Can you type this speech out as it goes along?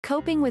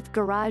Coping with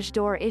garage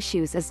door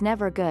issues is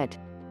never good.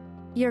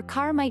 Your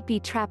car might be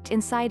trapped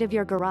inside of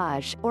your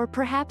garage, or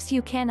perhaps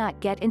you cannot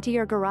get into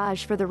your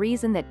garage for the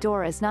reason that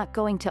door is not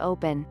going to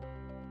open.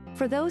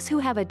 For those who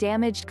have a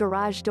damaged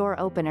garage door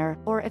opener,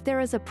 or if there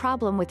is a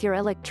problem with your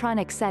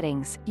electronic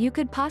settings, you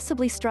could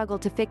possibly struggle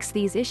to fix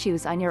these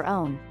issues on your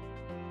own.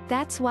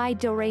 That's why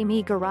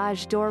DoReMi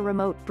Garage Door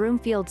Remote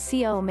Broomfield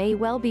CO may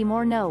well be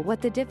more know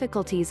what the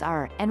difficulties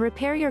are, and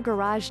repair your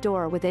garage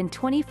door within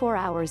 24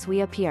 hours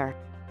we appear.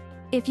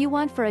 If you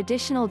want for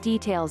additional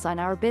details on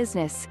our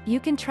business, you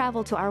can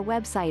travel to our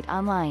website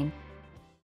online.